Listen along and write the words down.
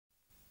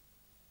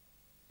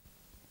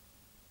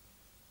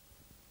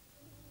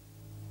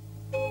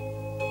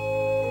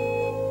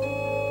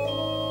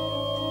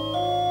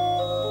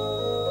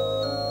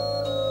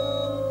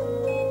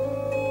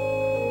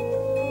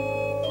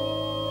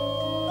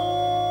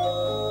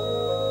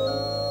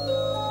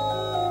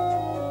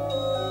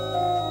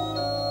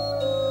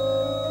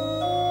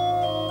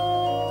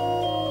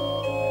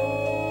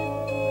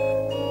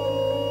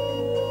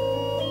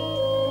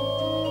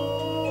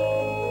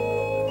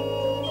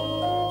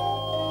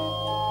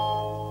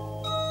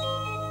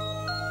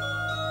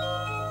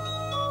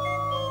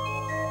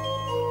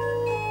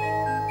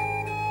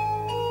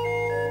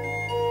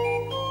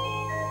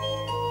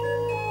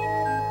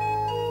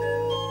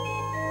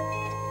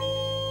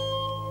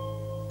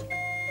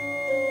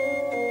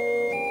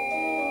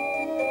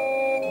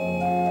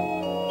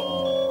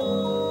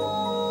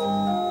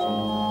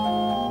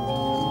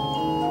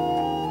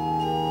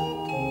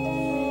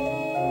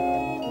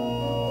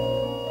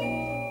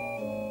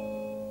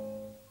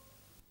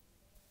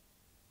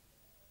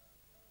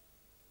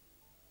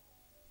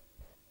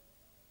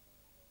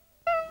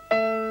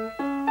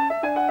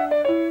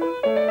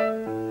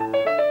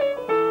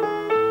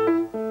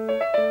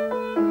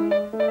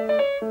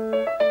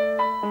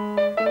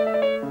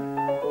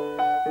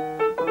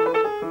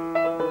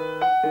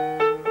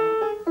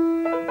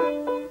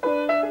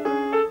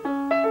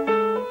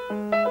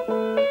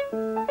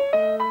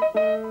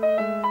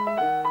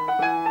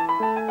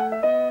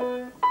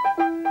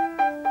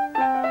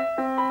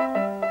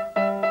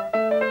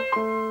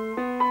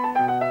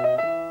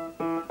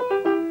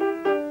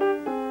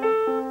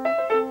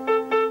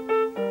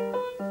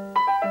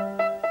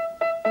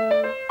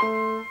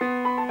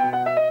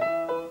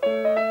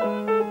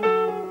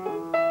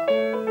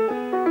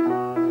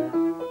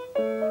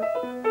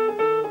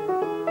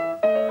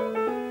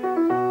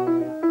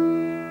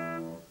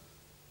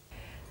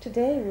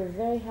today we're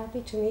very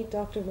happy to meet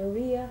Dr.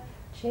 Maria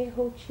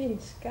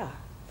Ciechocinska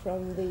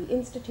from the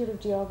Institute of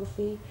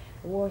Geography,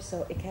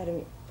 Warsaw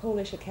Academy,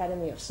 Polish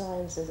Academy of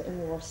Sciences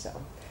in Warsaw.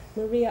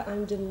 Maria,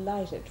 I'm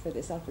delighted for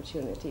this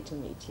opportunity to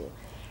meet you.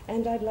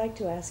 And I'd like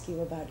to ask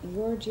you about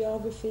your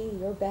geography,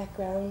 your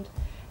background,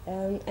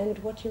 and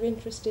what you're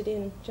interested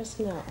in just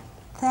now.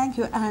 Thank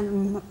you,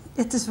 and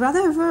it is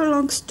rather a very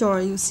long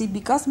story, you see,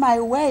 because my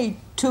way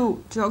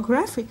to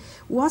geography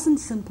wasn't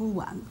a simple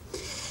one.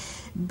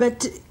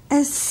 But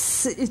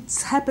as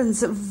it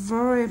happens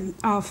very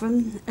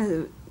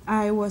often,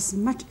 I was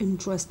much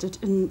interested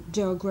in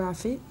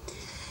geography,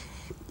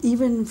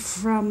 even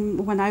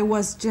from when I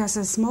was just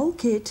a small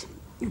kid,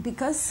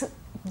 because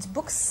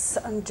books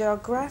on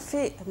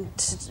geography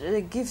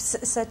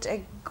gives such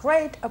a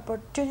great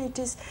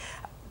opportunities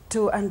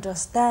to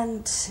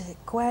understand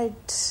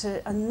quite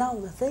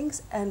unknown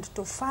things and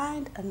to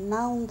find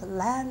unknown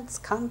lands,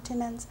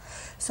 continents.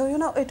 So, you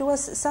know, it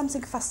was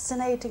something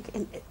fascinating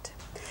in it.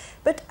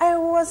 But I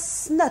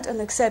was not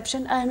an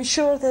exception. I'm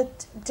sure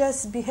that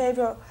just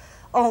behavior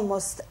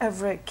almost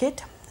every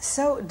kid,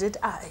 so did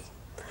I.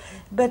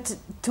 But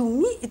to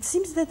me, it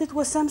seems that it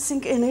was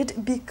something in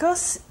it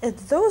because at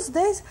those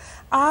days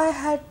I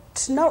had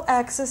no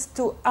access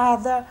to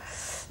other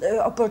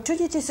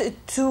opportunities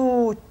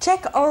to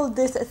check all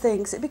these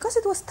things, because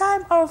it was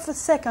time of the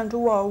Second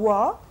World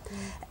War,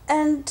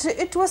 and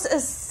it was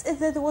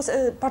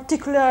a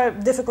particular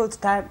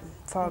difficult time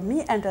for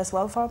me and as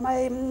well for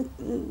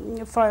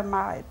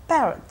my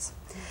parents.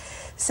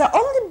 So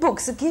only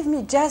books give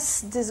me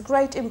just this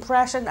great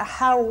impression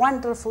how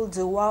wonderful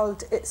the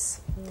world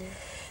is.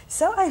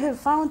 So I have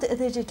found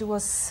that it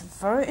was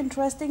very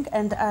interesting,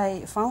 and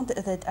I found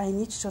that I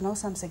need to know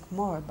something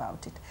more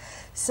about it.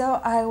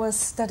 So I was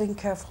studying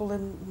carefully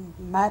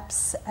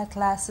maps,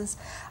 atlases.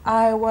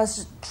 I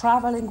was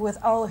traveling with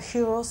all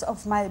heroes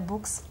of my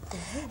books,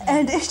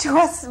 and it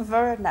was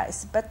very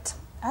nice. But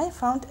I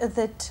found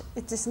that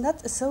it is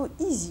not so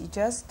easy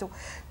just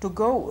to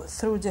go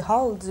through the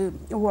whole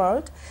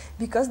world,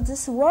 because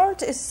this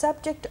world is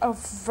subject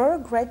of very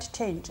great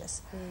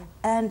changes,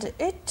 and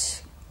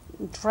it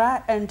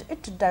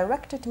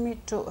directed me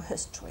to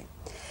history.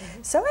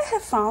 So I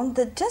have found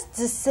that just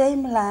the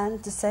same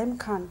land, the same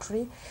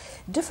country,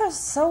 differs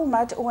so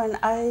much when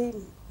I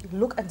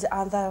look at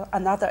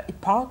another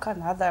epoch,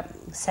 another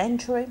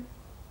century.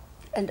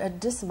 And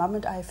at this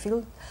moment I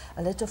feel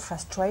a little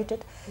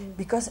frustrated,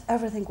 because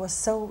everything was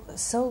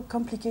so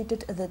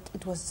complicated that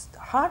it was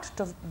hard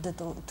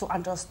to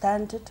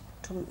understand it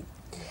to me.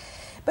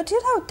 But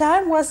you know,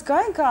 time was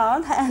going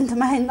on, and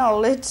my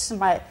knowledge,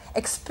 my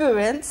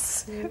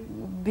experience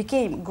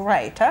became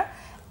greater,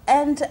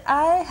 and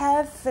I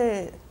have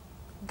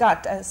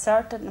got a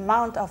certain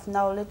amount of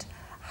knowledge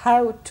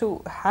how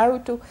to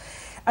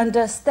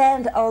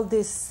understand all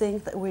these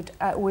things which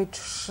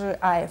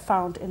I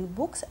found in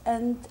books,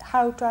 and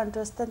how to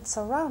understand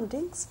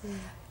surroundings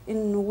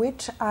in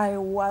which I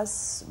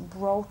was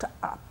brought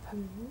up.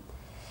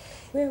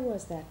 Where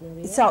was that,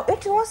 Maria? So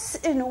it was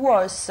in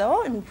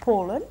Warsaw, in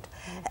Poland,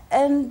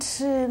 and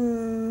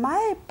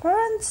my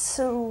parents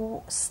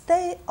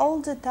stay all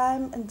the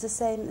time in the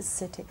same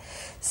city.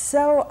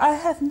 So I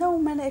have no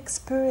many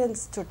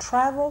experience to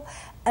travel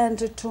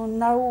and to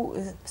know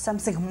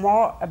something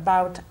more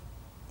about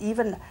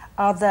even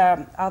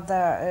other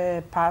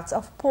parts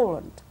of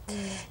Poland,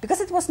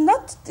 because it was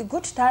not a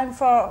good time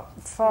for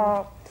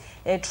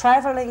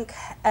traveling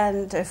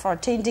and for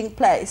changing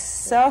place.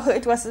 So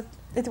it was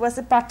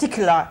a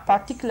particular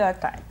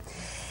time.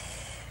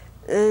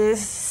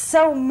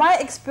 So my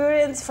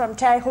experience from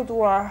childhood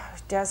were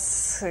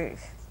just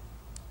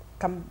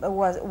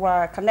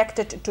were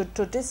connected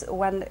to this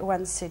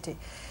one city,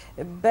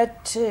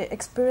 but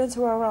experience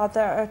were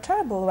rather a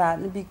terrible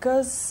one,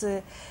 because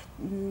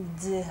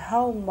the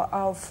home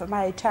of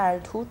my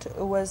childhood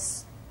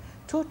was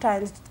 2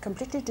 times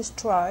completely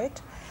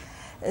destroyed.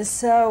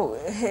 So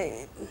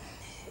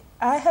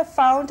I have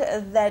found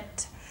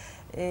that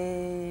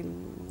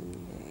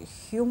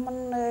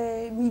human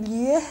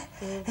milieu,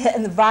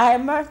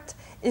 environment,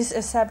 is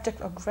a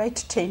subject of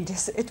great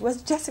changes. It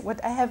was just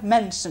what I have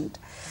mentioned.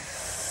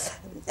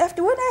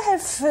 After when I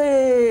have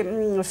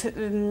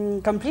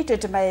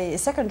completed my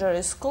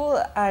secondary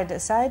school, I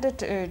decided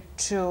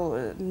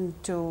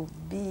to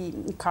be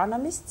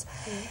economist,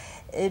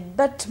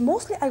 but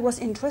mostly I was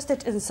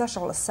interested in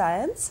social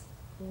science.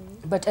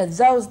 But at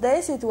those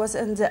days, it was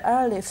in the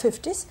early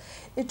 50s,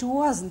 it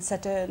wasn't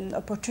such an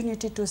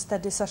opportunity to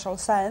study social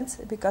science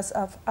because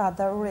of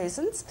other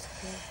reasons.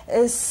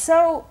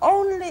 So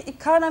only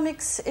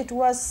economics, it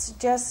was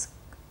just,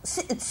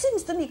 it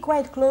seems to me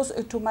quite close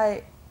to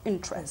my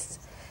interests.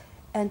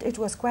 And it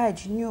was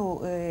quite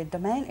new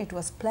domain, it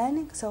was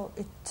planning, so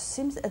it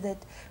seems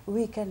that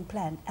we can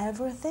plan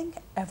everything.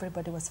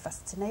 Everybody was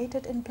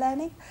fascinated in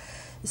planning.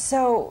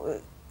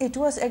 So it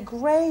was a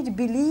great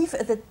belief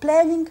that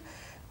planning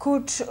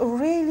could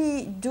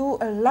really do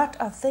a lot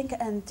of things,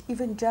 and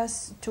even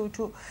just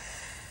to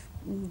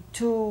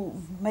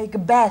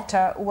make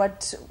better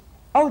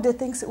all the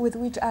things with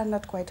which I'm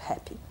not quite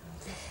happy.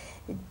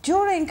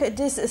 During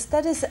these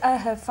studies, I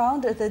have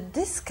found that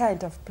this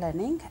kind of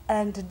planning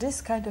and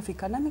this kind of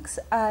economics,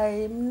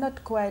 I'm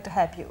not quite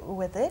happy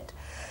with it.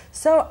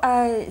 So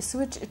I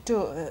switched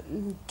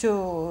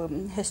to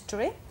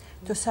history,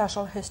 to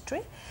social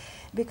history,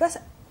 because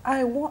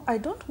I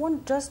don't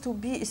want just to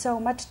be so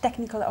much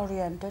technical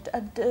oriented.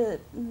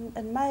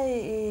 And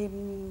my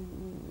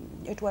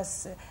it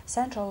was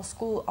Central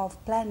School of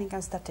Planning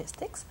and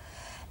Statistics,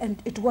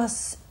 and it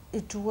was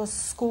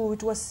school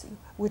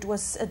which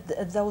was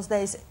at those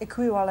days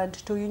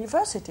equivalent to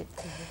university,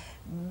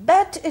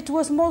 but it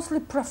was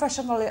mostly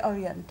professionally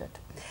oriented.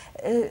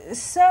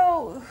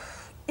 So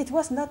it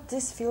was not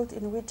this field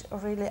in which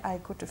really I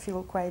could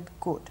feel quite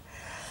good.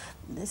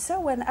 So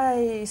when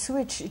I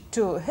switched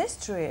to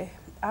history,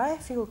 I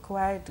feel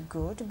quite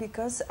good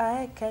because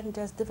I can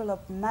just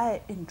develop my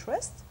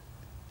interest,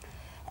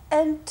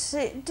 and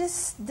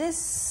this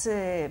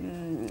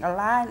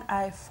line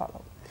I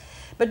follow.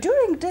 But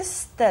during this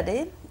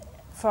study,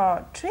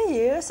 for 3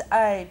 years,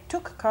 I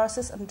took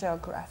courses on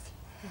geography,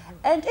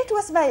 and it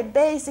was my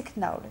basic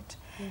knowledge.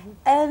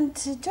 And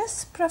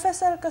just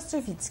Professor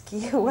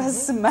Kostrowicki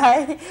was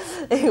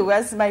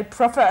my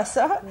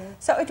professor.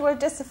 So it was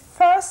just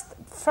first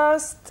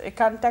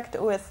contact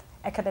with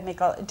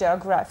academical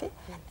geography,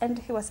 and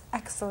he was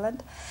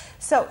excellent.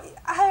 So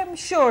I am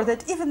sure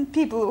that even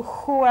people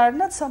who are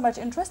not so much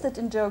interested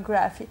in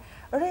geography,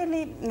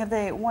 really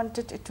they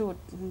wanted to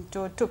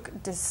took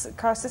these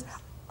courses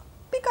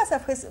because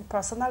of his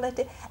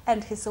personality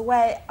and his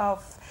way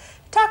of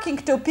talking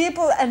to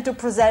people and to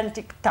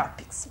presenting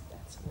topics.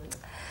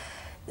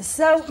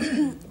 So,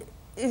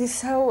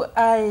 so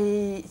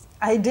I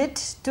did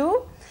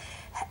too,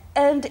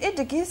 and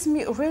it gives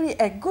me really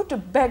a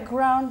good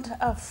background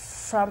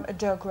from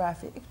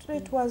geography.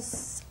 It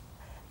was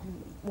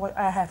what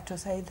I have to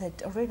say,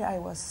 that really I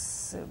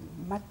was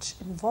much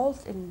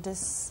involved in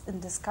this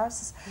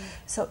courses.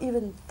 So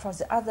even for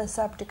the other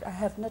subject I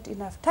have not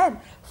enough time.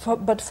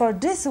 But for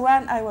this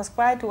one I was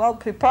quite well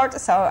prepared.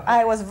 So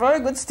I was a very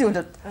good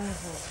student.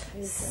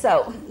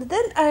 So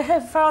then I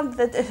have found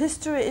that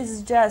history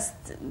is just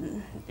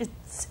it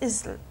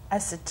is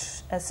as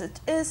it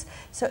is.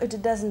 So it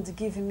doesn't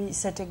give me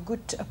such a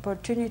good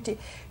opportunity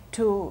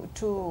to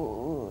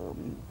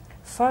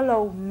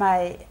follow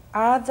my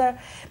other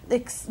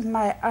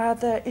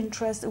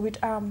interests, which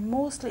are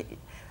mostly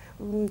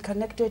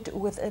connected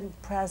with in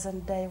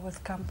present day,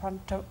 with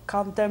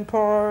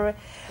contemporary.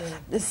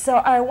 So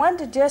I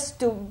wanted just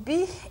to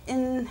be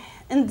in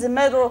the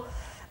middle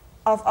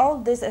of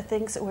all these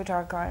things which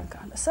are going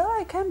on. So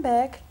I came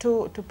back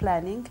to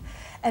planning,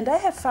 and I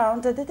have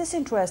found that it is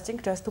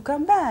interesting just to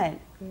combine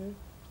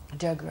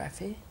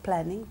geography,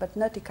 planning, but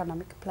not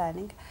economic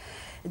planning,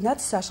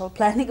 not social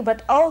planning,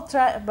 but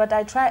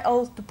I try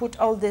all to put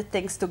all the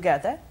things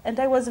together. And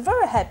I was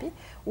very happy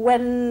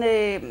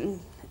when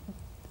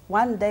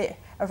one day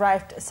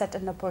arrived such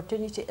an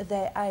opportunity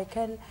that I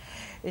can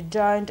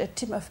join a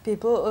team of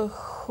people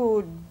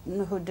who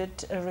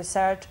did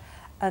research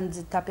on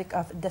the topic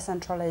of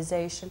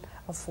decentralization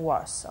of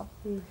Warsaw.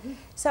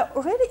 So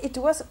really it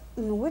was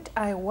in which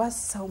I was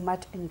so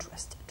much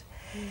interested.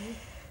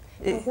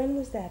 Well, when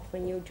was that,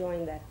 when you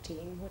joined that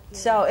team?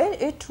 So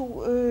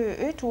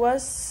it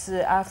was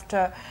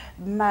after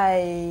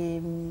my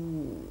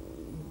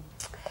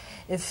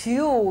a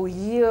few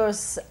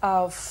years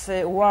of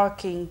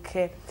working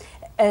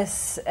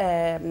as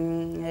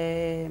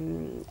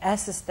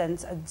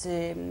assistant at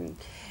the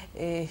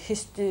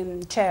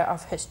chair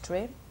of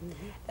history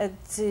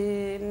at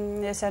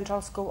the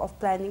Central School of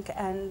Planning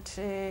and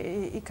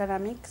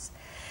Economics.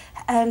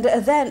 And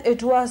then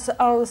it was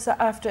also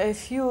after a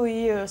few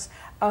years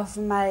of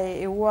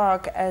my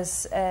work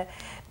as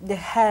the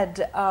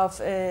head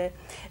of a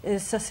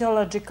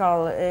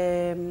sociological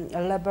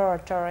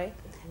laboratory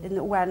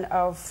in one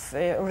of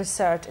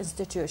research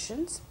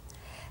institutions.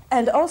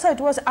 And also it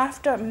was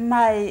after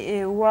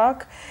my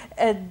work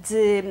at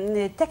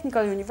the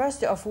Technical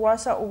University of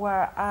Warsaw,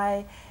 where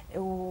I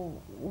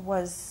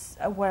was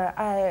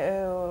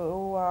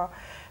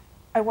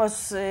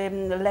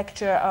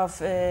lecturer of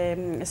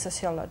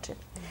sociology.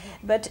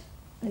 But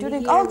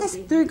during all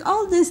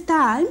this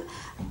time,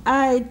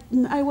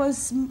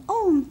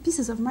 all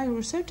pieces of my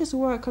researches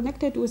were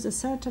connected with a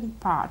certain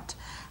part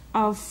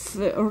of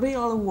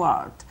real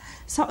world.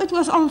 So it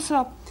was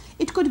also,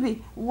 it could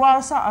be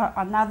Warsaw or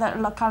another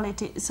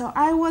locality. So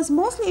I was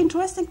mostly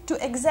interested to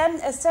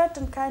examine a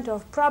certain kind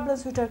of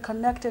problems which are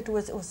connected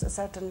with a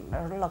certain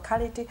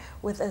locality,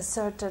 with a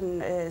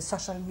certain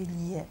social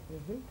milieu.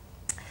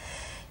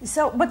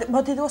 So,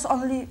 but it was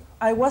only,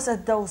 I was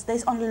at those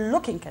days only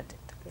looking at it.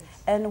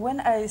 And when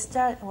I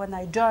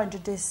joined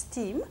this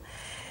team,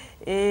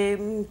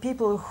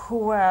 people who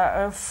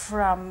were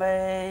from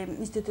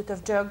Institute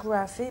of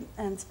Geography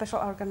and Special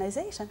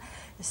Organization,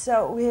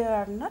 so we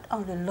are not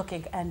only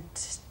looking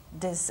at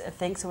these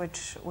things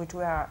which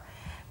were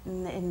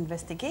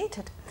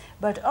investigated,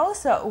 but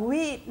also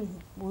we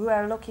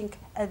were looking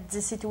at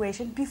the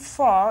situation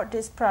before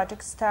this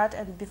project started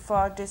and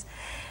before this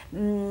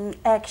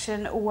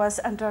action was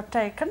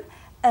undertaken,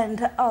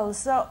 and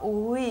also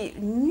we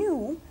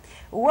knew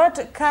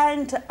what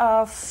kind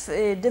of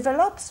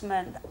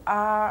development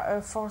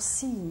are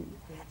foreseen,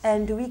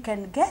 and we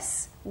can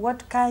guess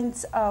what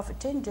kinds of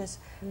changes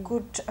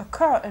could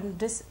occur in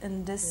this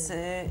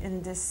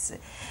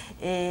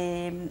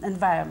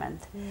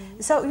environment.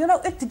 So you know,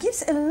 it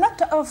gives a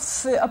lot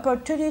of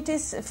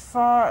opportunities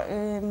for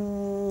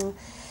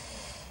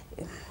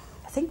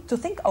to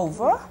think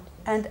over,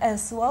 and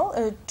as well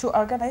to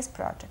organize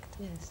project.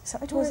 Yes. So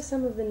it What are was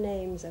some of the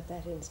names of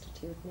that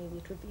institute? Maybe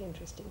it would be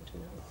interesting to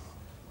know.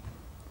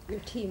 Your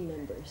team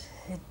members.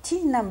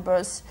 team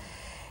members.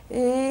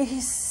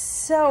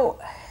 So,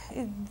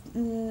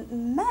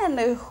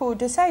 man who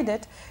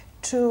decided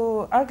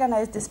to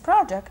organize this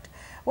project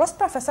was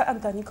Professor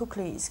Antoni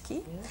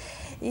Kukliński.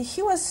 Yeah.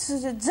 He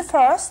was the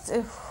first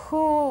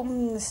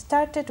who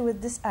started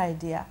with this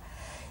idea.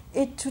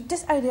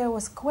 This idea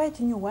was quite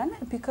a new one,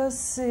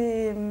 because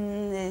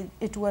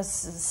it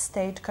was a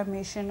state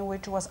commission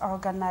which was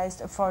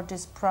organized for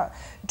this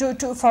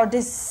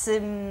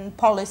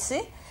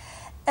policy,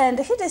 and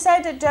he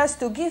decided just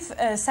to give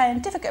a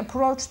scientific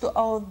approach to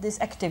all this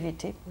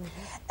activity.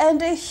 And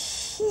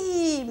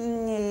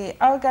he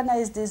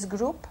organized this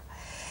group,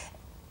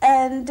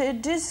 and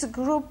this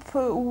group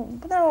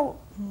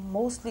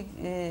mostly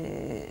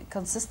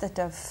consisted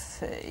of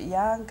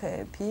young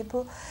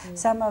people.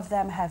 Some of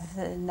them have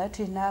not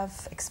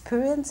enough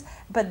experience,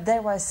 but they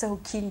were so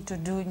keen to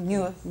do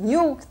new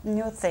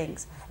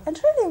things. And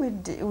really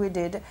we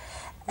did.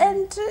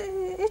 And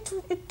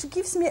it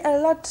gives me a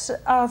lot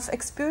of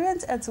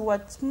experience, and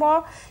what's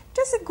more,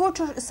 just a good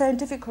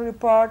scientific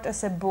report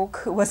as a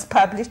book was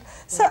published.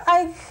 So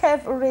I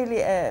have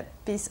really a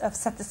piece of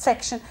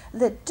satisfaction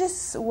that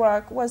this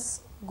work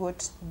was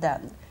good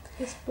done.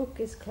 This book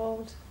is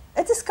called?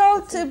 It is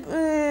called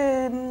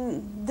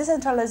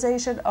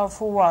Decentralization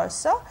of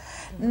Warsaw,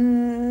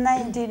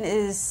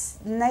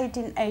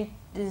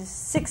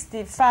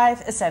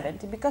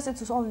 1965-70, because it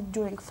was only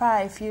during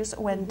 5 years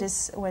when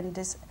this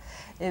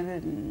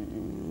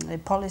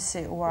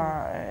policy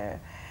were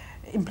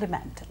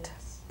implemented.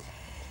 Yes.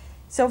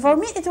 So for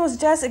me it was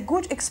just a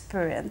good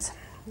experience.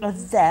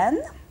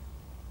 Then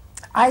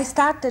I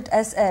started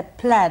as a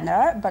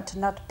planner, but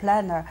not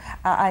planner.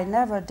 I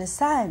never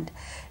designed,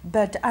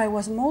 but I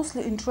was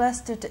mostly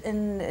interested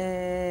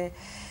in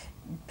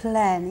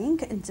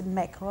planning in the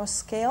macro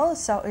scale.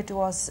 So it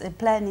was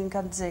planning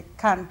on the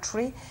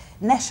country,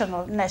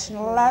 national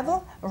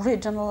level,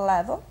 regional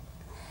level.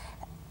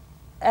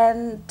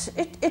 And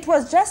it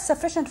was just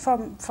sufficient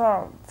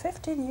for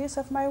 15 years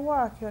of my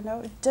work, you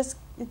know.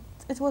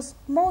 It was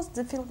most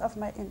the field of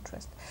my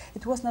interest.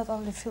 It was not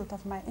only field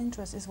of my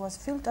interest, it was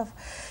field of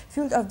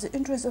the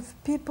interest of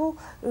people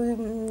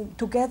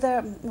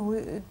together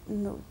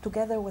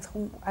with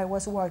whom I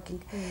was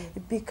working.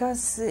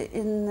 Because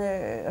in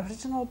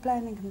regional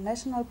planning,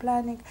 national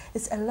planning,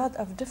 it's a lot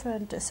of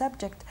different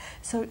subjects,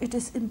 so it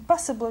is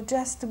impossible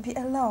just to be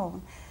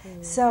alone.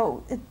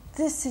 So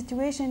this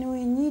situation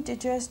we need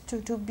just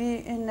to be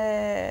in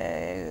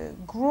a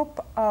group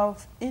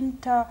of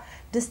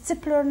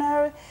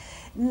interdisciplinary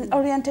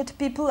oriented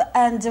people,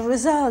 and the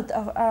result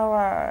of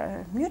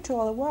our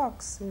mutual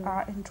works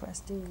are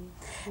interesting.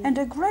 And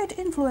a great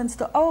influence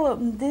to all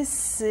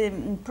these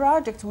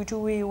projects which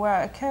we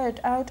were carried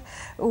out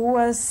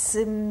was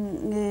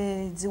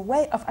the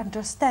way of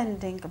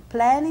understanding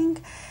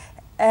planning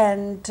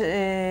and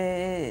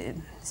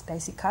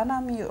space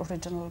economy,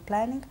 regional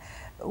planning,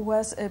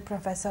 was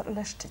Professor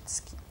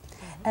Leszczycki.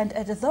 And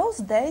at those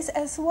days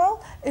as well,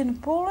 in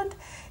Poland,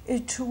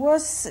 it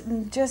was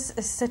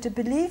just set a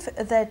belief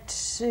that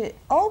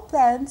all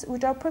plans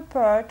which are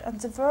prepared on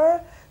the very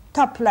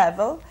top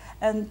level,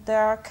 and they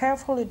are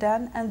carefully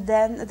done, and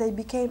then they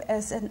became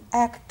as an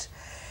act,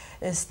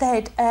 a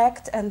state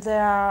act, and they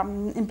are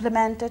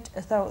implemented,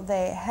 so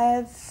they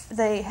have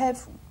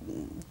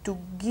to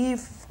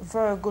give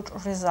very good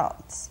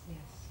results. Yes.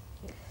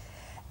 Yes.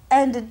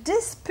 And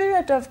this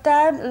period of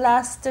time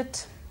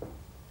lasted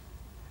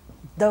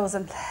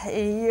dozen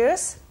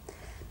years,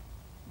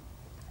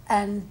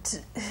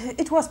 and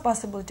it was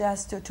possible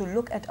just to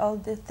look at all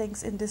the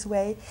things in this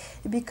way,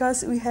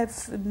 because we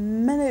have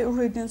many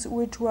regions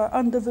which were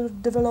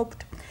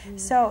underdeveloped.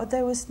 So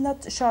there was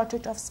not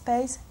shortage of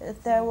space,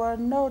 there were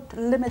no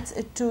limits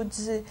to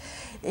the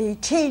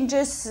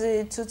changes,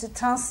 to the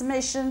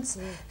transmissions,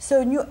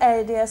 so new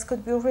ideas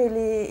could be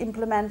really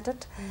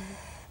implemented.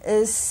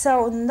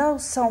 So no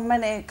so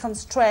many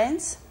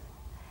constraints,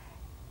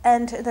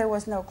 and there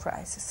was no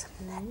crisis.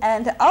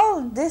 And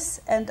all these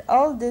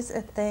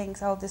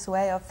things, all this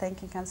way of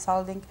thinking and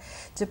solving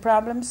the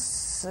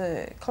problems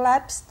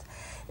collapsed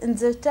in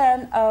the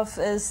turn of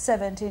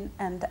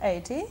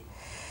 1780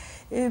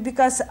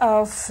 because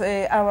of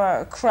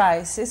our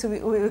crisis.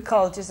 We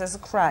call this as a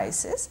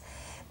crisis.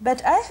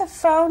 But I have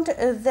found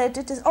that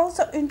it is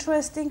also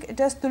interesting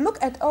just to look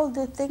at all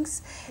the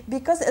things,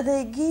 because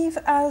they give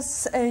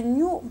us a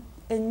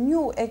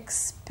new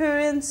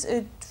experience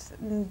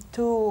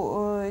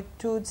to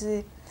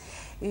the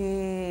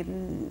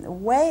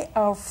way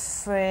of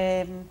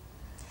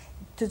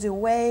to the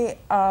way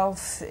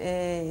of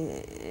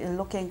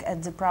looking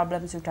at the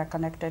problems which are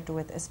connected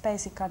with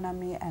space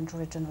economy and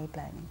regional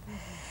planning.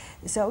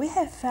 So we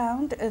have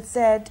found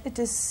that it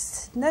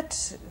is not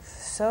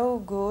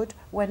so good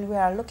when we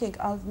are looking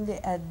only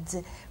at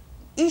the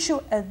issue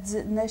at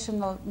the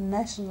national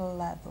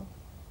level.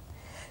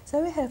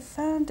 So we have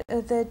found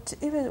that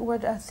even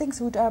when things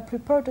which are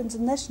prepared on the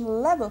national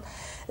level,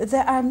 they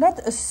are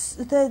not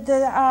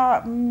they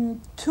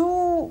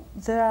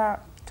are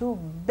too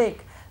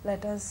big,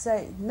 let us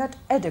say, not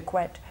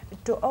adequate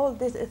to all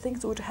these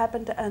things which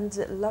happened at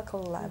the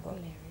local level.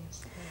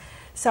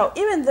 So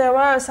even there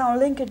are some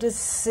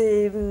linkages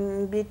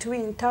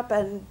between top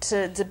and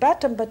the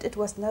bottom, but it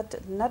was not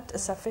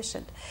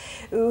sufficient.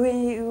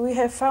 We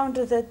have found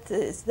that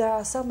there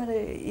are so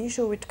many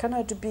issues which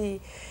cannot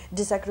be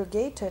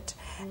disaggregated,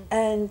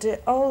 and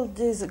all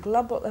these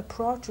global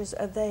approaches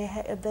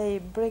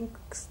they bring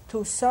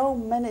to so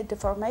many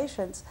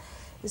deformations.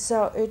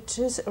 So it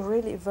is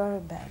really very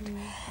bad.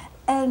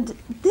 And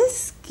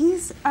this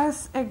gives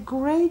us a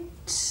great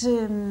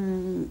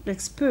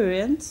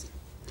experience,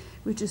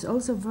 which is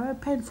also a very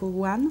painful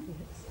one,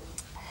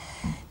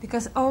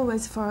 because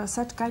always for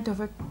such kind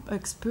of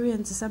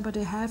experience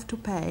somebody have to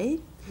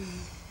pay.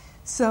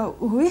 So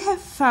we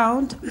have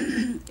found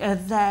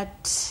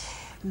that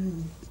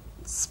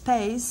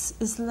space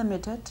is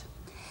limited,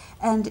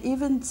 and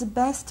even the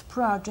best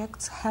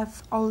projects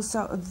have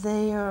also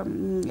their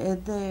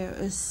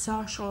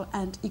social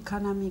and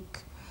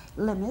economic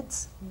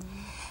limits,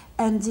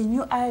 and the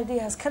new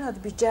ideas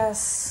cannot be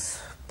just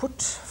put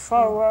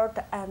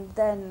forward and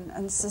then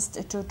insist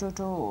to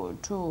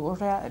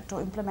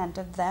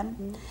implement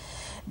them,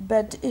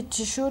 but it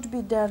should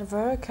be done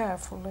very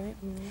carefully,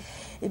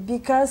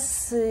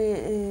 because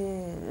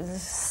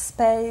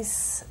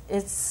space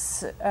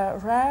is a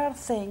rare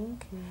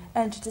thing,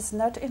 and it is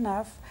not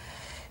enough,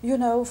 you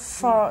know,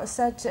 for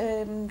such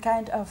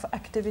kind of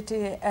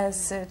activity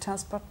as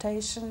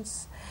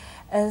transportations,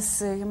 as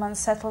human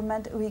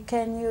settlement. We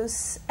can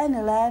use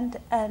any land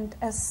and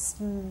as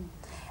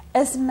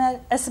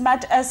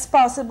much as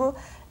possible,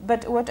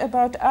 but what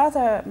about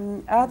other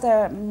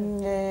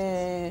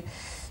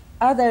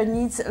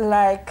needs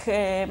like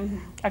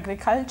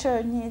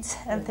agriculture needs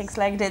and things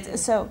like that?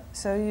 So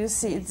you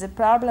see, it's a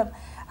problem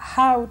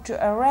how to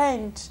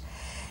arrange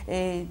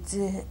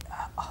the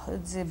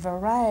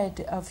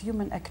variety of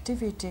human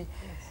activity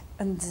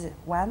in the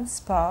one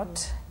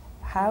spot,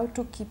 how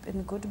to keep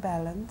in good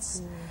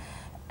balance,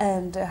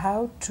 and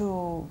how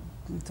to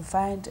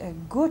find a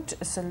good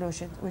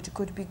solution which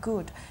could be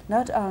good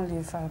not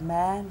only for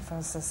man,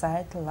 for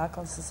society,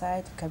 local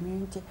society,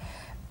 community,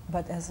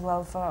 but as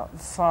well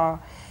for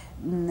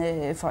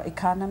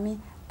economy,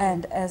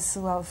 and as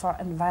well for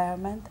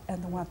environment,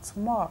 and what's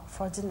more,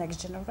 for the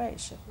next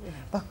generation.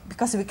 But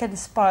because we can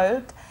spoil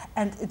it,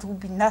 and it will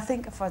be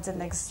nothing for the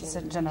next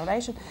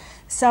generation.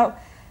 So,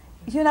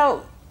 you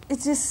know,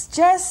 it is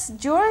just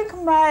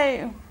during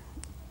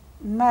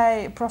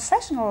my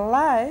professional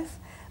life,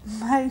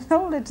 my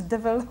knowledge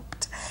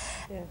developed,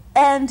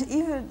 and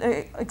even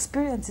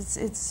experience.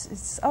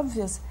 It's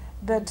obvious,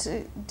 but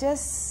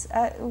just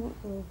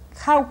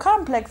how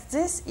complex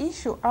this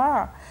issue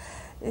are.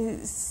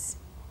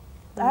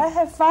 I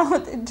have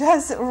found it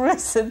just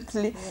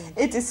recently.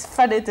 It is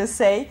funny to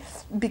say,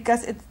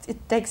 because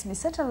it takes me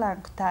such a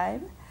long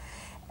time,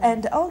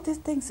 and all these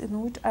things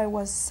in which I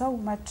was so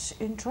much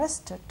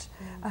interested,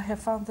 I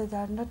have found that they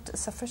are not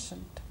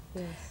sufficient.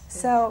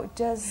 So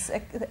just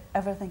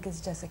everything is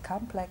just a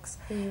complex,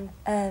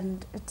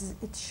 and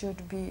it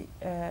should be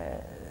a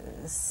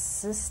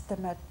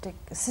system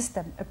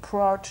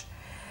approach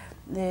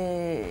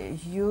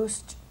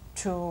used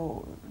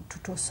to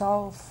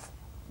solve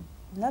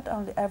not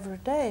only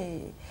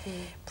everyday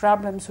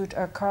problems which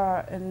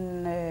occur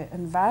in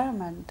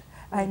environment.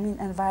 I mean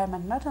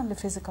environment, not only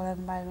physical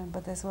environment,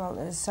 but as well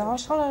as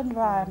social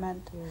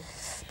environment,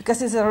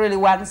 because it's a really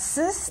one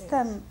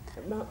system.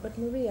 But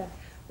Maria,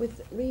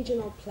 with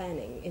regional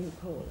planning in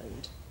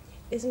Poland,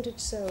 isn't it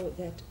so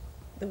that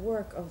the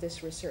work of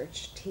this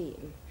research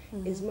team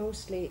is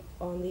mostly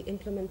on the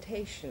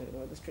implementation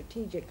or the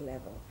strategic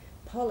level?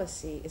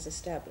 Policy is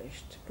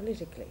established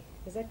politically.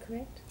 Is that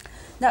correct?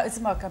 No, it's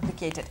more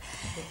complicated.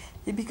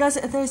 Because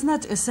there is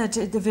not such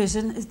a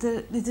division.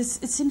 It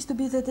seems to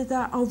be that they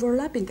are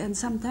overlapping, and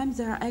sometimes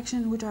there are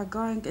actions which are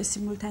going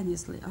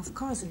simultaneously. Of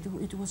course,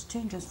 it was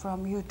changes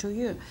from year to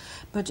year,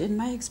 but in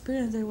my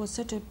experience, there was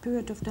such a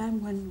period of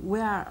time when we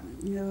are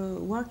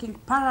working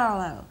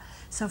parallel.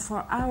 So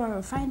for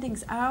our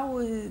findings,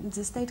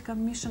 the State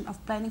Commission of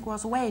Planning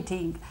was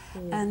waiting,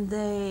 and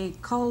they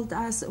called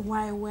us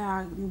why we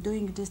are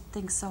doing this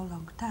thing so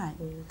long time.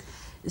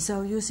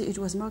 So you see, it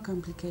was more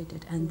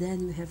complicated, and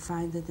then we have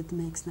found that it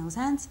makes no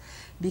sense,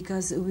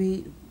 because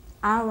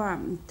our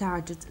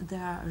targets, they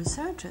are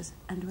researchers,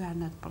 and we are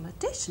not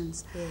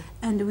politicians,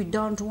 and we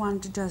don't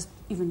want just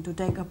even to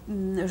take up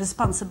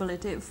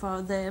responsibility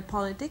for the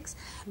politics,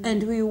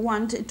 and we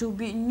want to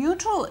be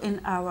neutral in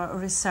our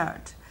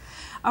research.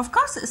 Of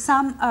course,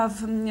 some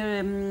of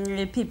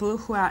people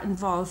who are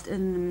involved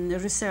in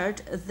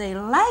research, they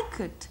like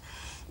it.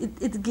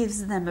 It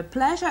gives them a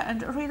pleasure,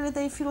 and really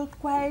they feel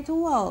quite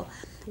well.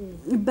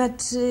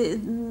 But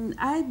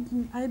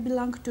I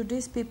belong to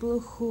these people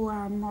who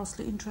are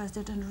mostly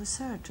interested in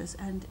researchers,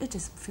 and it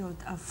is field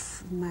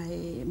of my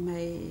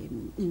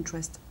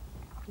interest.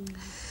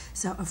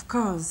 So of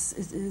course,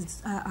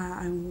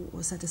 I'm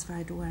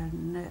satisfied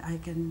when I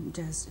can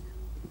just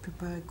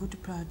prepare a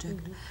good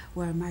project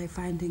where my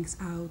findings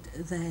out,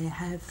 they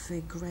have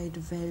a great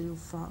value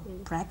for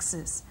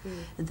praxis.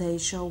 They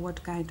show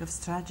what kind of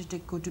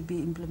strategy could be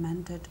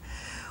implemented,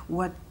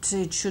 what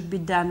it should be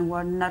done,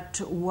 what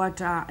not,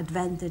 what are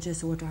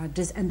advantages, what are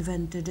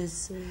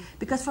disadvantages.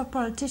 Because for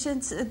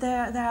politicians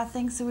there are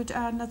things which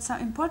are not so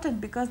important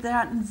because they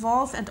are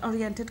involved and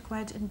oriented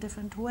quite in a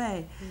different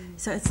way.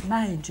 So it's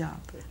my job.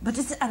 But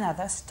it's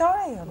another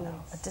story, you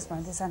know. At this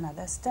point it's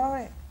another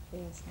story.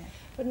 Yes.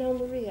 But now,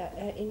 Maria,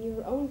 in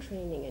your own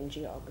training in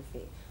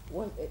geography,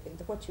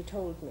 what you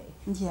told me,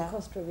 the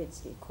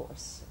Kostrovitsky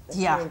course,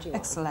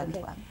 excellent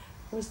one.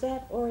 Was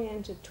that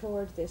oriented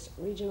toward this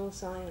regional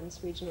science,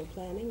 regional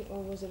planning,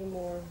 or was it a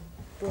more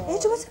broad?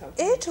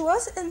 It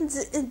was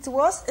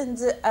in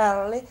the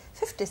early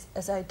 50s,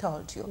 as I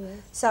told you.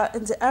 Yes. So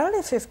in the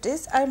early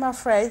 50s, I'm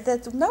afraid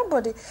that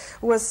nobody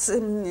was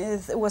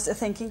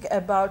thinking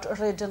about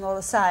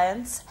regional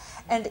science,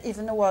 and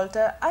even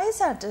Walter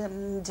Isaac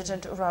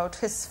didn't wrote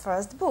his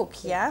first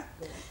book. Yeah.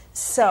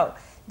 So,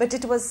 but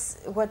it was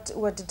what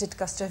did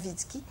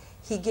Kostrovitsky?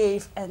 He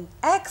gave an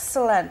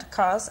excellent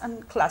course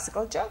on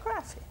classical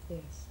geography.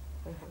 Yes.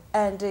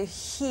 And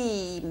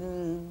he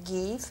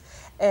gave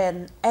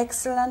an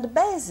excellent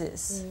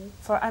basis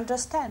for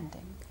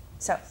understanding.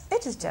 So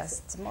it is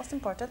just the most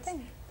important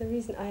thing. The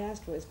reason I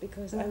asked was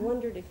because I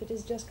wondered if it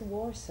is just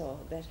Warsaw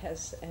that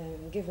has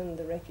given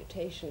the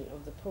reputation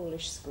of the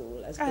Polish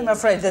school as I'm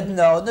afraid that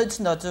no, it's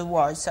not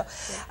Warsaw.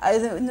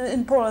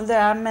 In Poland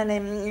there are many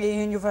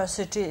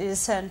university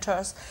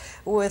centers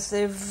with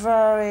a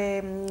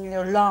very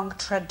long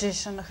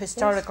tradition,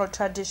 historical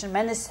tradition,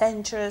 many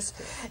centuries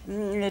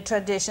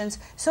traditions.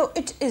 So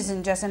it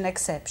isn't just an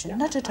exception,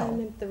 not at all. I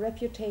meant the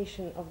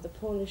reputation of the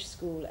Polish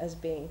school as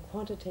being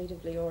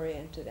quantitatively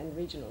oriented and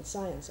regional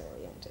science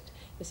oriented.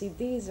 You see,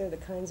 these are the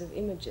kinds of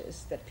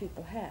images that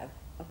people have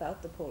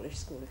about the Polish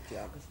school of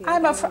geography.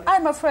 I'm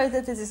afraid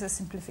that it is a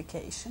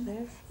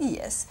simplification.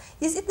 Yes.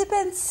 Yes, it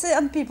depends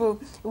on people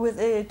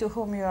to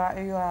whom you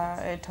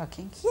are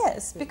talking.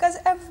 Yes, because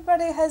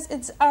everybody has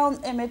its own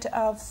image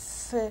of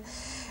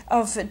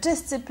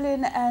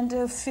discipline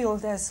and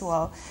field as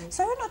well.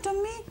 So you know, to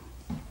me,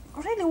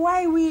 really,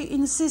 why we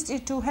insist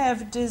to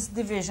have this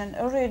division,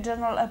 a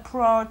regional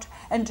approach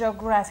and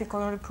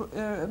geographical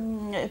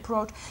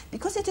approach,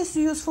 because it is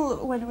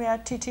useful when we are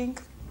teaching.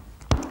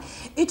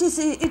 It is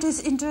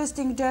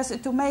interesting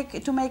just to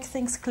make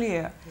things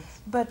clear.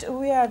 But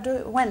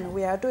when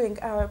we are doing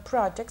our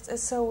projects,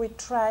 so we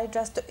try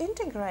just to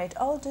integrate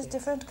all these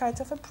different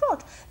kinds of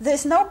approach.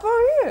 There's no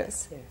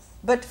barriers. Yes.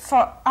 But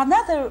for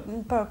another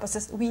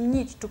purposes, we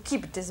need to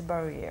keep these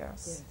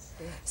barriers. Yes,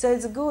 yes. So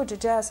it's good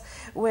just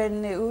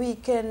when we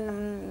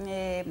can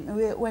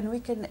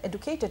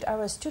educate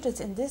our students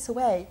in this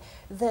way,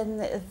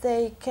 then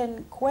they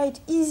can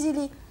quite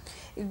easily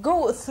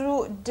go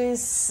through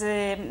this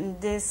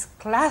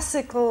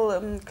classical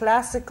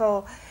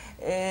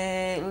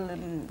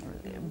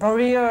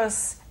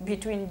barriers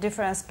between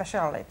different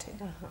speciality.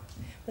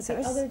 But the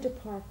other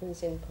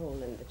departments in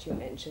Poland that you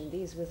mentioned,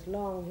 these with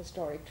long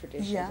historic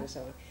traditions and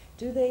so on,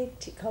 do they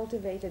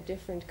cultivate a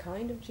different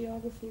kind of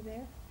geography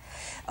there?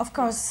 Of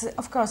course,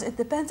 it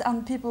depends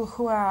on people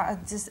who are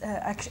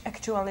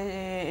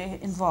actually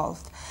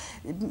involved,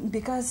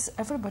 because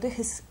everybody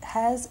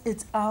has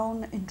its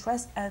own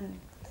interest and,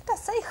 let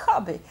us say,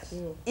 hobby,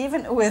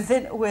 even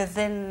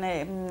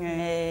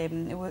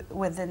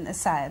within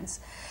science.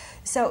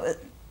 So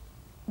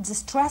the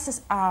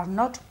stresses are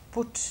not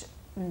put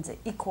in the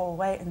equal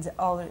way in the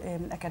all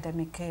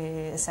academic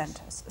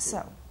centers.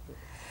 So,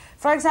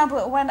 for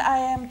example, when I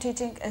am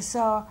teaching,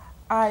 so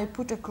I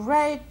put a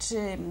great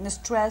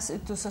stress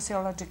to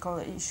sociological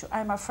issue.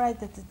 I'm afraid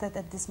that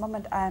at this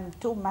moment I'm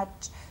too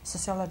much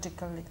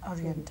sociologically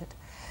oriented.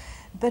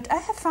 But I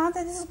have found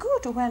that it's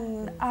good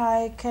when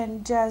I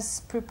can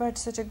just prepare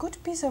such a good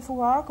piece of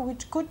work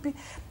which could be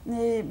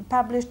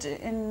published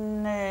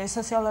in a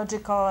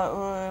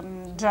sociological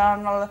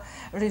journal,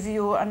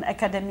 review on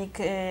academic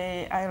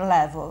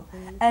level.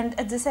 And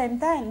at the same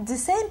time, the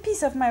same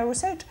piece of my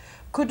research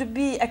could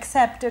be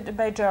accepted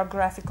by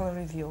geographical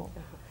review.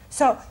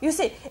 So, you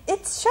see,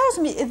 it shows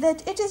me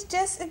that it is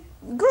just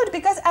good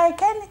because I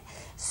can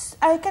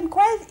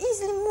quite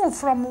easily move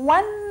from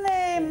one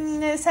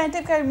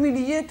scientific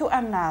milieu to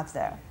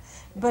another.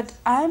 But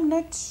I'm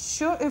not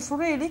sure if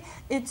really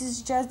it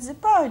is just the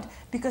point,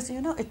 because,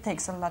 you know, it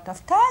takes a lot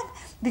of time,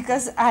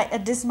 because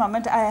at this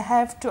moment I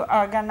have to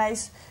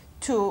organize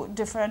 2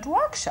 different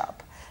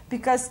workshops.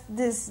 because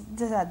these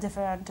are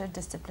different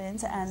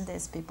disciplines, and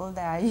these people,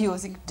 they are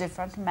using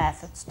different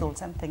methods,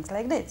 tools, and things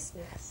like this.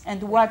 Yes.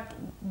 And what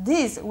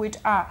these which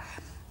are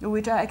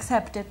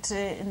accepted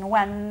in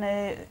one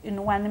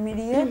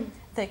milieu,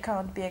 they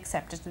can't be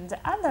accepted in the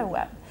other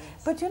one.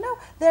 But you know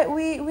that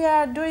we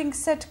are doing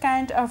such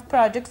kind of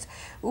projects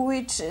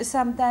which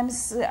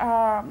sometimes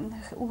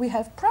we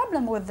have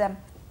problem with them,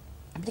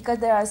 because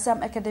there are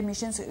some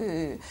academicians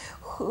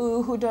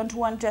who don't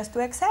want just to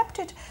accept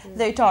it.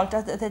 They told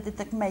us that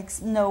it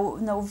makes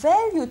no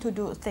value to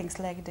do things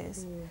like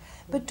this.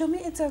 But to me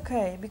it's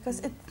okay,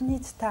 because it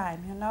needs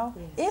time, you know.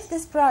 If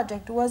this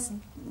project was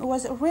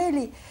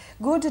really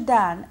good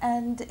done,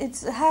 and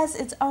it has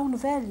its own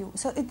value,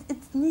 so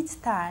it needs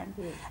time.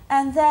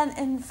 And then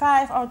in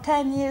 5 or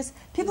 10 years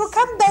people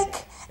come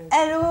back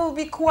and will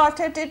be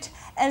quoted it,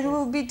 and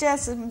will be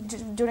just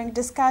during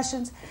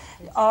discussions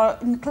or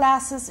in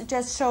classes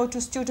just show to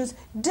students,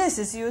 this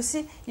is, you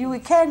see, we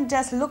can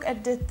just look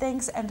at the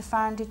things and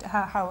find it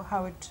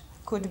how it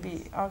could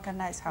be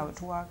organized, how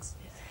it works.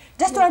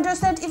 Just to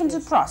understand even the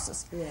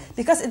process,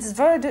 because it is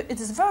very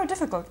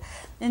difficult.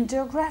 In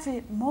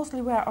geography,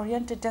 mostly we are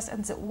oriented just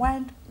in the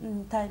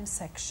one-time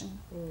section,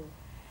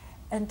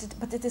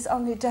 but it is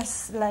only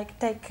just like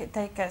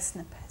take a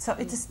snip. So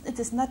it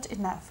is not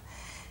enough.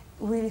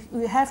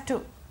 We have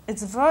to.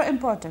 It's very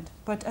important,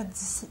 but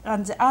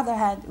on the other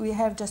hand, we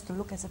have just to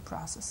look at the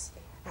process,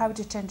 how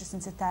it changes in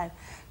the time,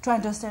 to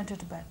understand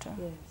it better.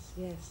 Yes,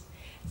 yes.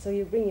 So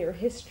you bring your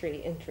history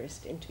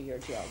interest into your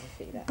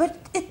geography. But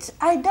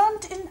I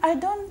don't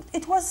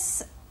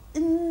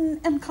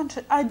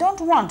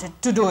want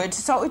it to do it.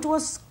 So it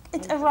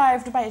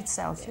arrived by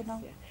itself, yes, you know.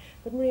 Yeah.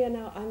 But Maria,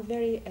 now I'm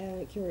very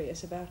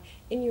curious about,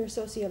 in your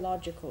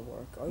sociological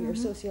work or your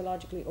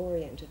sociologically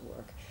oriented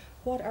work,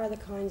 what are the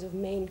kinds of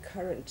main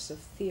currents of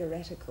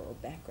theoretical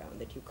background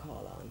that you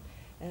call on?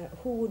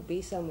 Who would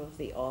be some of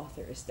the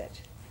authors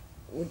that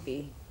would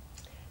be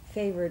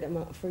favored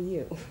for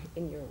you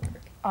in your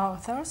work?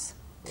 Authors?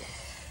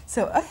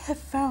 So I have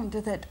found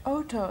that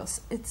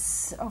authors,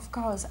 it's, of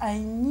course, I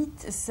need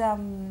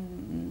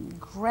some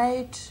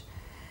great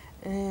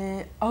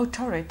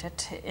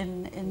authority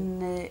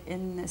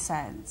in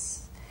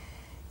science.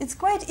 It's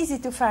quite easy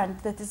to find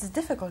that it's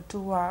difficult to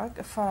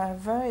work for a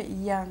very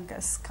young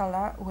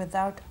scholar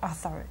without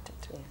authority.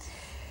 Yes.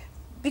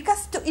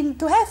 Because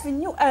to have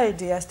new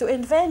ideas, to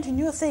invent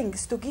new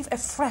things, to give a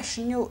fresh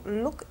new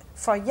look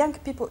for young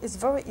people is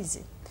very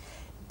easy.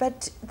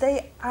 But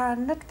they are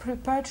not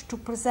prepared to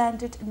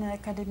present it in an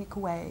academic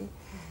way.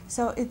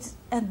 So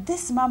at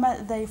this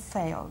moment they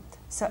failed.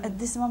 So at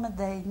this moment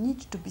they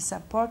need to be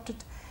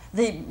supported.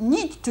 They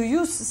need to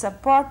use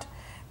support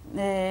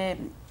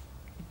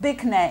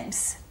big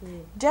names,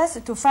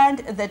 just to find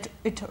that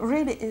it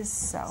really is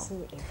so.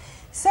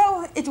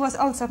 So it was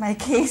also my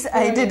case.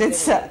 I did it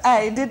so.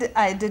 I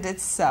did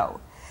it so.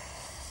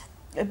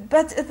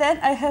 But then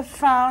I have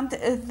found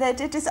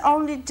that it is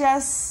only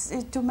just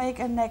to make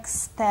a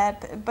next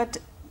step. But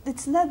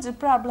it's not the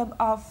problem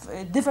of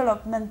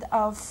development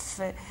of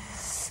a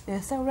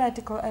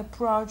theoretical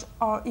approach,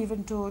 or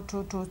even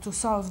to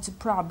solve the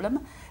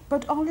problem,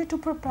 but only to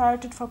prepare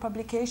it for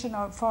publication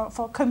or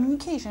for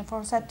communication,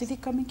 for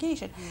scientific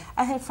communication.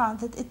 I have found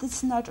that it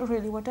is not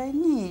really what I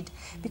need,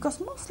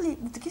 because mostly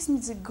it gives me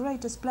the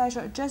greatest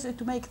pleasure just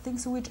to make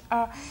things which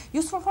are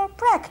useful for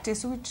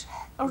practice, which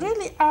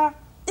really are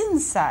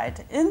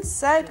inside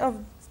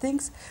of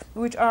things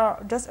which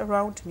are just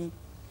around me.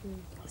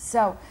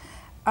 So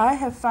I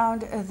have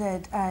found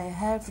that I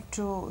have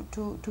to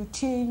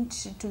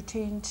change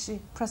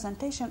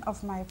presentation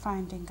of my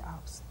finding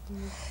out.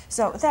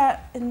 So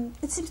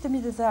it seems to me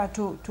that there are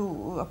two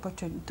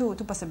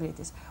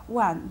possibilities.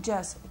 One,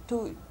 just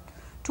to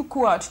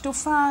quote, to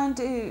find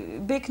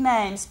big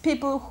names,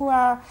 people who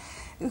are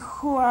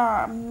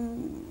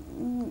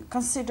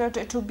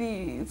considered to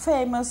be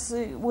famous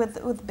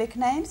with big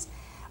names,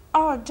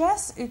 or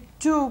just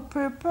to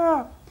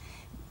prepare.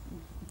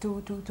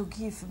 To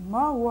give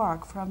more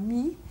work from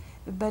me,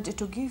 but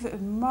to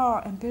give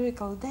more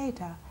empirical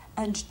data,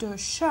 and to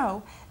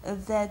show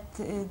that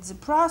the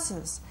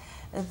process,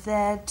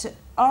 that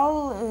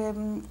all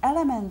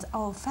elements,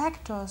 all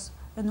factors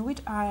in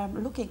which I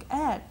am looking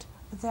at,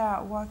 they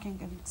are working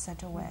in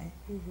such a way.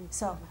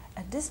 So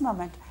at this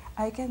moment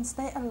I can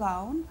stay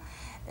alone,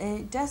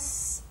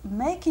 just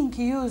making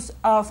use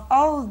of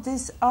all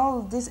this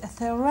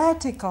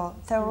theoretical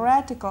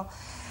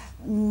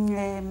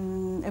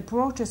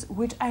approaches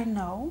which I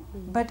know,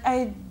 but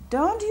I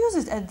don't use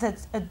it at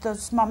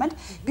this moment,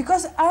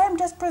 because I am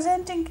just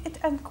presenting it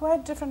in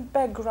quite different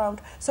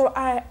background. So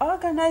I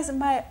organize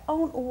my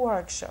own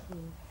workshop,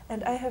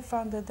 and I have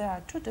found that there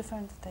are two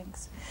different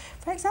things.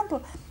 For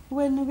example,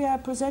 when we are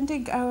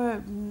presenting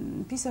our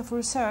piece of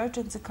research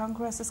in the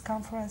congresses,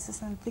 conferences,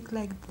 and things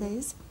like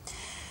this,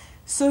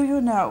 so you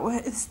know,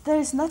 there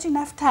is not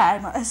enough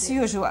time as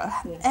usual,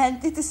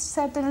 and it is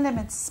certain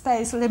limits,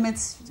 space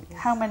limits,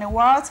 how many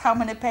words, how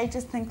many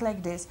pages, things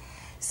like this.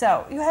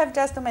 So you have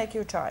just to make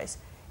your choice.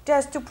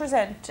 just to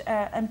present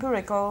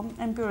empirical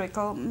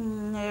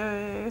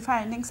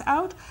findings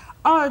out,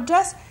 or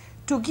just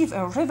to give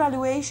a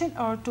revaluation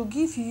or to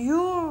give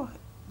your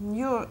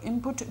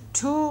input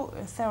to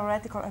a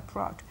theoretical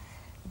approach,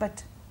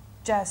 but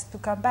just to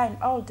combine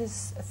all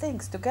these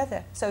things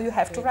together. So you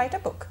have to write a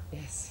book.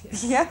 Yes.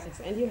 Yeah. Yes,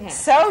 and you have.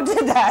 So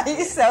did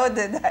I. So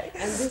did I.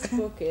 And this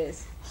book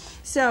is.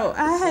 So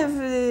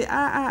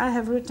I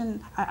have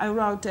written. I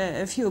wrote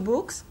a few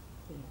books.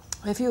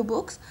 Yes. A few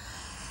books.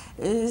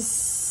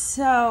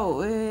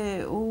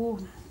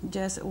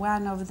 Just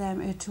one of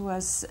them, it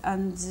was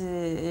on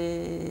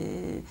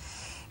the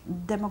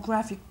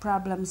demographic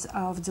problems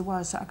of the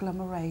Warsaw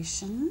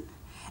agglomeration,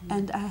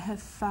 and I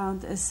have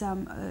found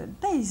some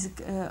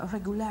basic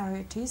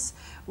regularities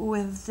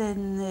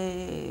within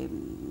the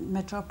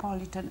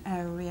metropolitan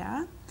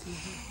area.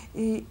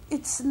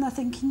 It's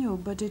nothing new,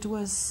 but it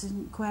was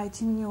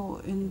quite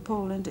new in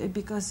Poland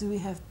because we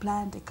have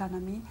planned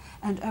economy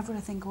and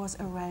everything was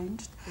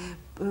arranged.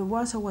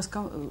 Warsaw was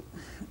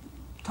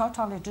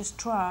totally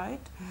destroyed,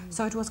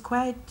 so it was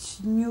quite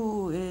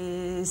new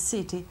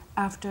city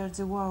after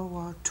the World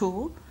War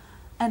II,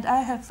 and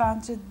I have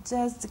found it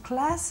just the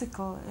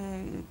classical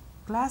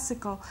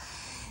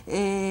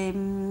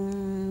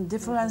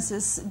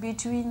differences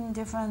between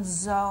different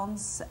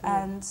zones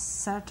and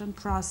certain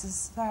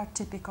processes are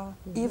typical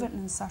even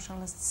in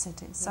socialist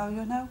cities. So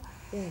you know,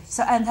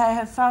 so and I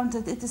have found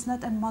that it is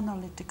not a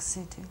monolithic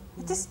city.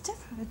 It is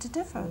different. It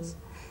differs.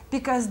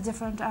 Because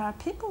different are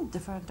people,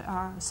 different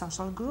are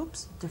social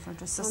groups,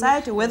 different is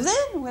society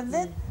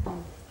within.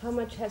 How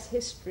much has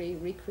history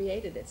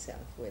recreated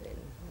itself within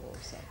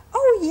Warsaw?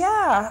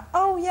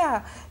 Oh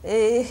yeah.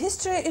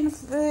 History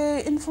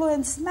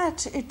influenced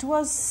much. It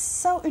was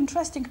so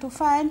interesting to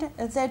find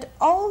that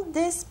all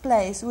these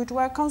places, which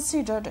were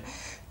considered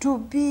to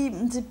be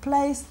the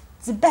place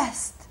the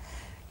best,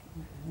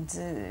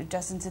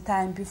 just in the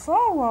time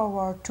before World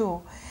War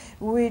II,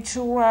 which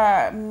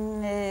were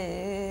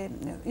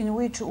in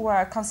which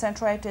were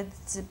concentrated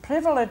the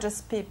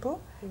privileged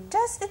people,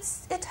 just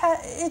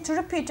it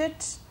repeated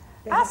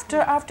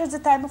after the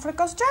time of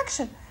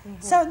reconstruction.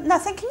 So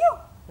nothing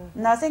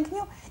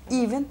new,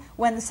 even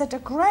when such a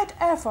great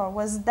effort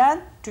was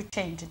done to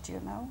change it,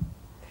 you know.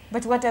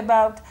 But what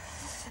about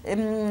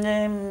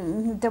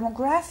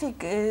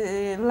demographic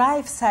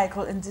life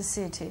cycle in the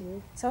city?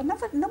 So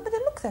nobody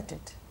looked at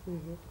it.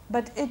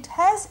 But it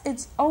has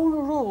its own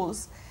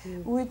rules,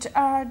 which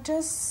are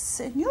just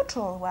a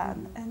neutral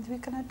one, and we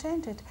cannot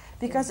change it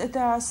because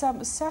there are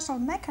some social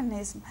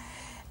mechanisms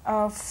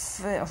of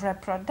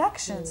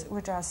reproductions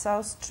which are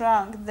so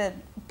strong that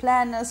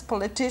planners,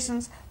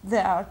 politicians, they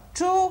are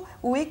too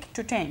weak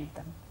to change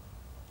them.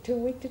 Too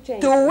weak to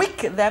change. Too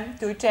weak them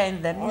to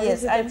change them. Or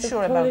yes, I'm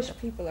sure about it. Polish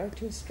people are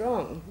too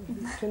strong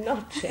to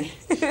not change.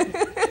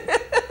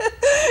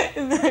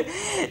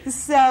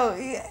 So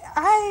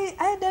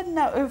I don't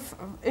know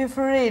if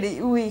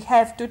really we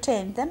have to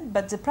change them,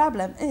 but the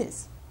problem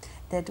is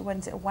that on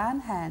the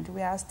one hand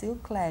we are still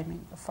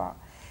claiming for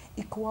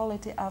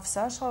equality of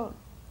social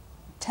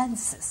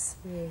chances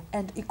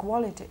and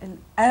equality in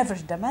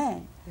every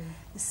domain.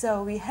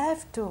 So we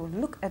have to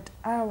look at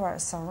our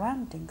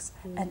surroundings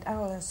and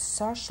our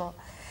social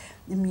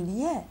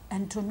milieu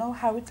and to know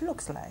how it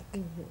looks like.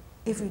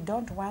 If we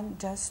don't want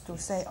just to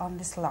say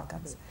only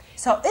slogans.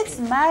 So it's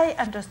my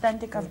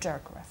understanding of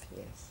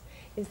geography.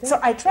 So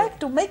I try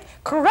to make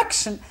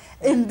correction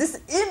in this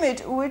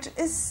image, which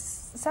is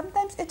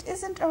sometimes it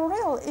isn't a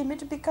real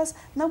image because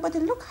nobody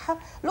look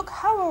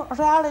how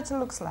reality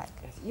looks like.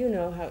 You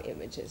know how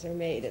images are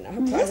made in our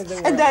part of the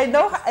world. And I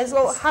know as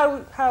well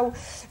how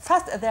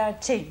fast they are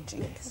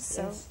changing.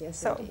 So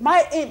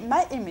my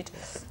image,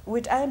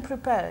 which I am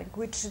preparing,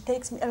 which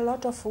takes me a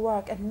lot of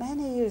work and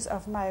many years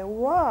of my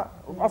work,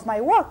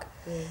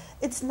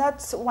 it's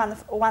not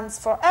once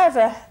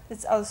forever.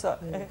 It's also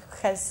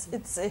has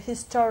its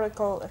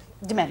historical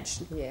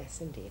dimension. Yes,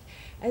 indeed.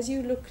 As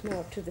you look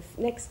now to the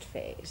next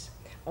phase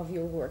of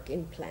your work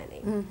in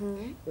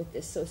planning, with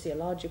this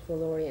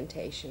sociological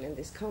orientation and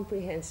this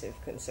comprehensive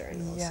concern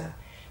also.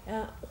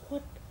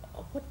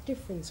 What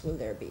difference will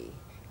there be?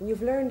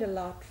 You've learned a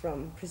lot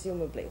from,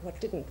 presumably, what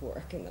didn't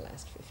work in the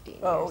last 15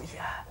 years. Oh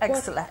yeah,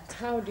 excellent.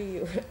 How do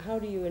you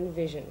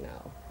envision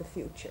now the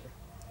future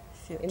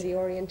in the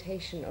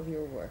orientation of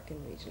your work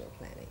in regional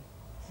planning?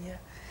 Yeah.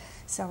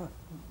 So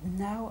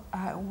now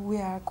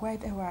we are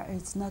quite aware,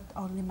 it's not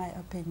only my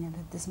opinion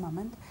at this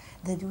moment,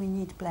 that we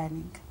need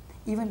planning.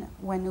 Even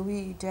when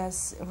we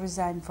just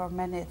resigned for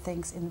many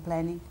things in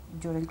planning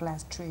during the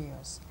last 3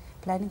 years.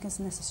 Planning is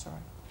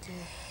necessary.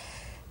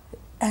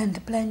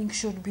 And planning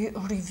should be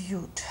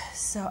reviewed.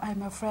 So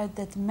I'm afraid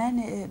that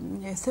many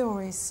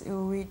theories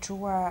which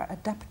were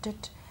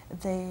adapted,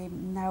 they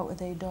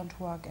don't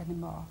work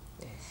anymore.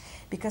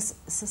 Because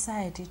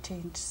society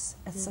changes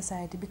as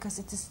society, because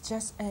it is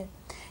just a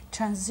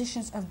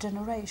transitions of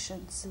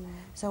generations.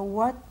 So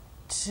what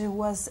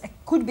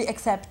could be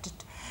accepted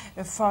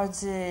for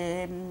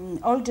the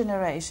old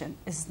generation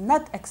is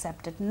not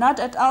accepted, not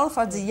at all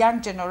for the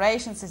young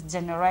generations. It's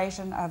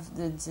generation of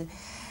the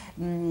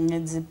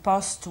the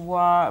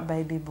post-war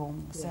baby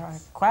boom. Yes. There are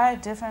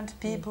quite different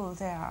people.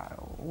 They are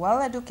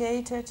well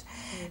educated,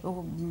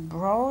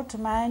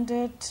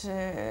 broad-minded,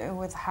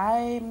 with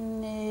high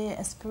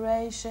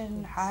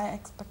aspiration, high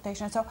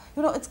expectation. So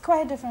it's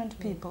quite different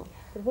people.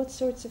 But what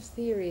sorts of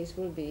theories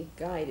will be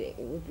guiding?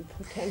 Would be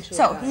potential.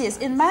 So yes,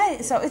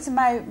 it's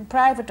my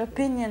private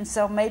opinion.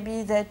 So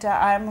maybe that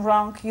I'm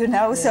wrong.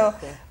 Yes, So.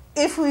 yes.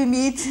 If we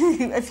meet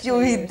a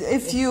few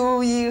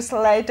years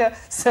later,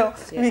 so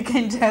we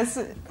can just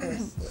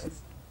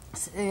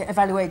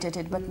evaluate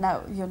it. But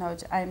now,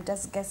 I'm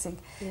just guessing.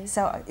 Yes.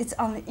 So it's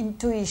only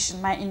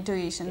intuition, my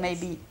intuition, Yes.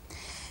 maybe.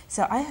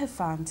 So I have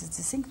found that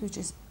the thing which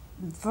is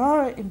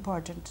very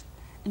important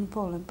in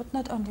Poland, but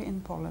not only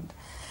in Poland.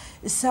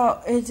 So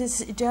it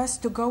is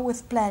just to go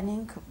with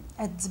planning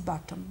at the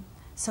bottom.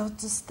 So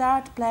to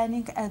start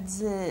planning at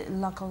the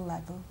local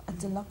level,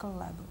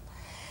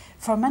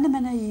 For many,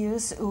 many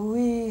years,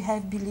 we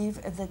have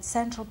believed that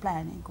central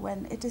planning,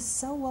 when it is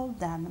so well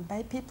done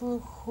by people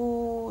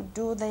who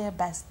do their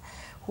best,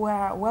 who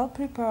are well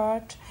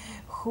prepared,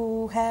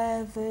 who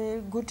have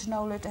good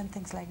knowledge and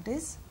things like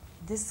this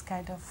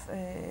kind of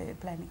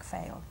planning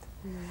failed.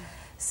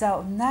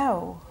 So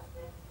now,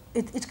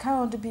 it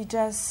can't be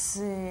just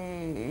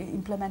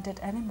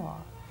implemented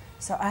anymore.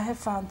 So I have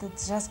found that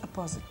just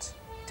opposite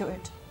to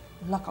it,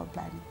 local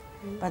planning.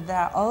 But there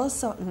are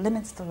also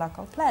limits to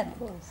local planning.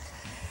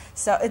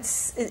 So it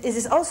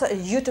is also a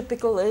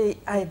utopical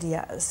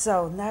idea.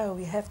 So now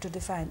we have to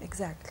define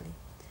exactly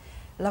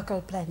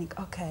local planning,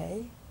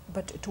 okay,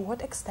 but to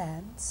what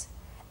extent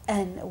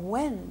and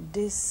when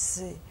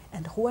this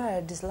and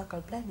where this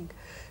local planning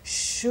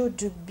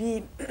should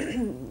be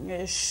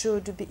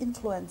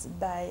influenced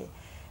by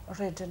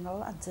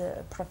regional and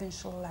the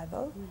provincial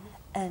level,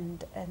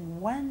 and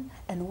when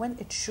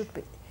it should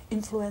be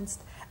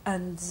influenced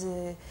on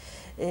the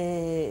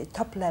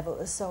top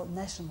level, so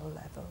national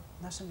level.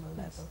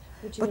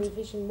 Would you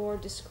envision more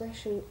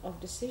discretion of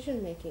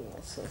decision making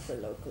also for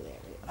local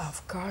areas?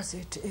 Of course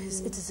it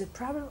is. It is a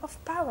problem of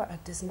power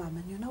at this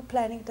moment.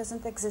 Planning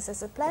doesn't exist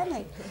as a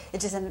planning.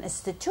 It is an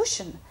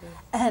institution.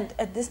 And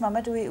at this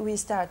moment we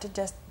started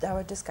just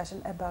our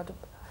discussion about a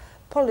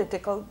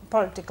political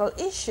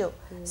issue.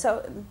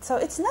 So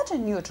it's not a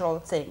neutral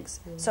thing.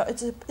 So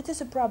it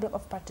is a problem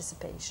of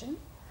participation.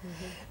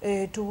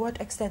 To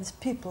what extent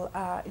people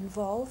are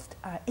involved,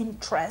 are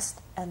interested,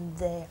 and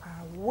they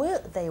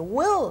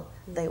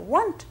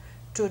want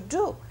to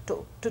do,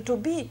 to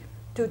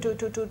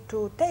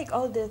take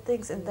all the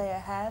things in their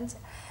hands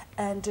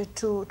and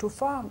to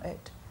farm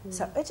it.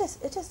 So it is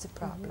the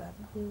problem.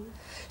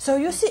 So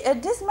you see,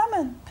 at this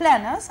moment,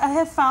 planners, I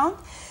have found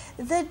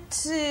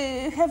that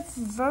have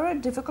very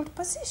difficult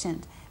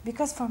position,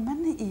 because for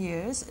many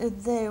years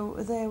they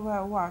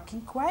were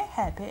working quite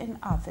happy in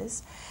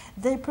office.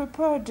 They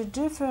prepared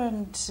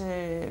different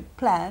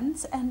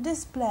plans, and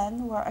this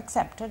plan were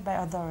accepted by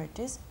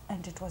authorities,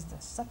 and it was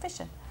just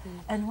sufficient.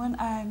 And when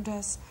I'm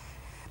just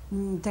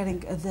telling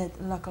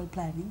that local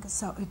planning,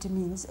 so it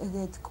means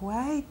that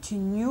quite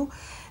new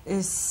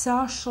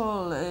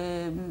social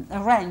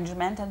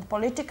arrangement and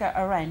political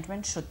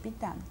arrangement should be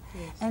done.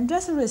 And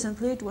just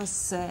recently, it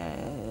was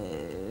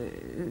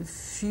a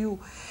few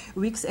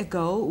weeks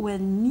ago,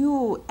 when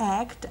new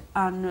act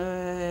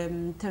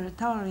on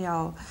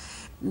territorial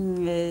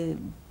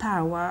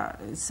power.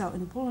 So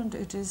in Poland,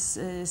 it is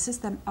a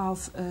system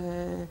of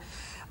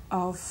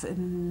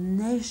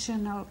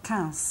national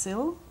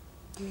council.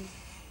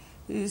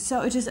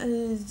 So it is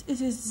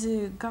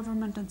the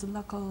government at the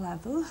local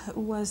level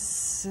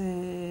was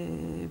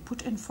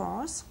put in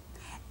force,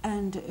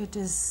 and it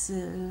is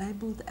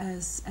labeled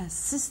as a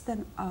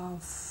system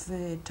of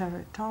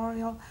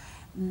territorial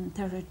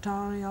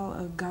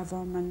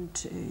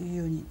government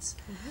units.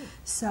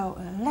 So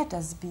let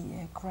us be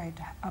a great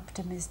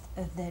optimist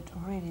that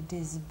really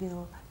this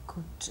bill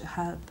could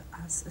help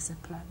us as a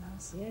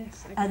planners.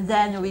 Yes, and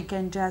then we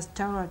can just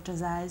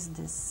theorize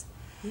this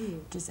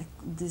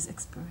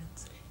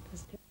experience.